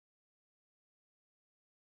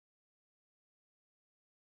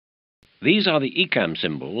These are the ECAM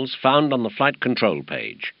symbols found on the flight control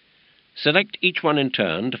page. Select each one in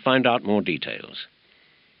turn to find out more details.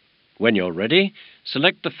 When you're ready,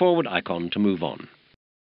 select the forward icon to move on.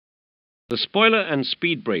 The spoiler and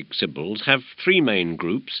speed brake symbols have three main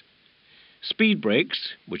groups: speed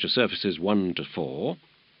brakes, which are surfaces 1 to 4,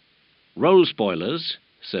 roll spoilers,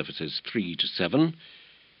 surfaces 3 to 7,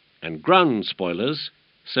 and ground spoilers,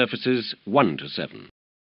 surfaces 1 to 7.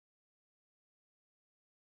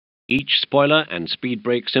 Each spoiler and speed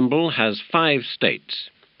brake symbol has 5 states.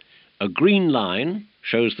 A green line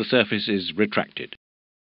shows the surface is retracted.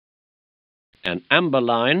 An amber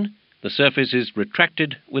line, the surface is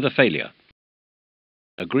retracted with a failure.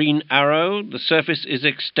 A green arrow, the surface is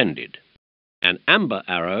extended. An amber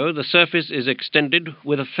arrow, the surface is extended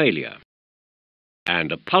with a failure.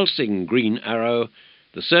 And a pulsing green arrow,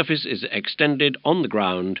 the surface is extended on the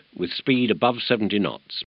ground with speed above 70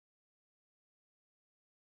 knots.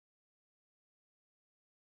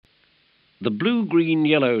 The blue, green,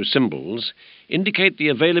 yellow symbols indicate the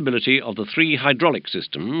availability of the 3 hydraulic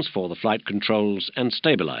systems for the flight controls and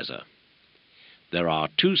stabilizer. There are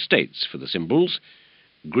 2 states for the symbols: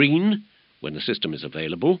 green, when the system is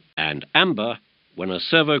available, and amber, when a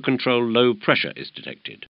servo control low pressure is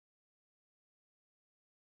detected.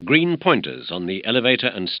 Green pointers on the elevator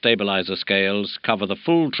and stabilizer scales cover the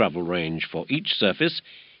full travel range for each surface,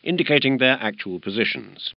 indicating their actual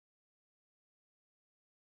positions.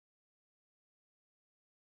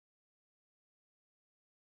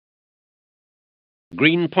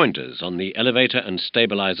 Green pointers on the elevator and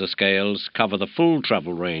stabilizer scales cover the full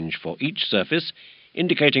travel range for each surface,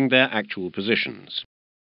 indicating their actual positions.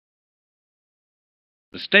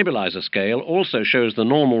 The stabilizer scale also shows the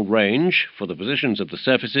normal range for the positions of the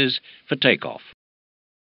surfaces for takeoff.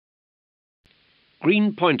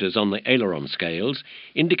 Green pointers on the aileron scales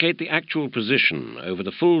indicate the actual position over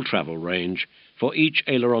the full travel range for each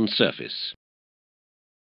aileron surface.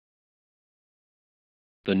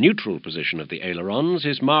 The neutral position of the ailerons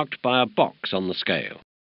is marked by a box on the scale.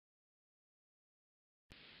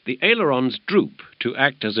 The ailerons droop to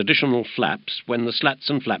act as additional flaps when the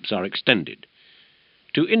slats and flaps are extended.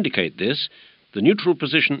 To indicate this, the neutral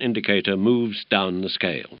position indicator moves down the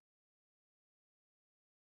scale.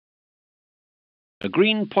 A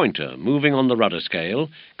green pointer moving on the rudder scale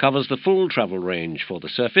covers the full travel range for the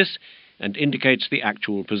surface and indicates the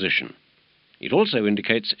actual position. It also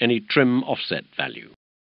indicates any trim offset value.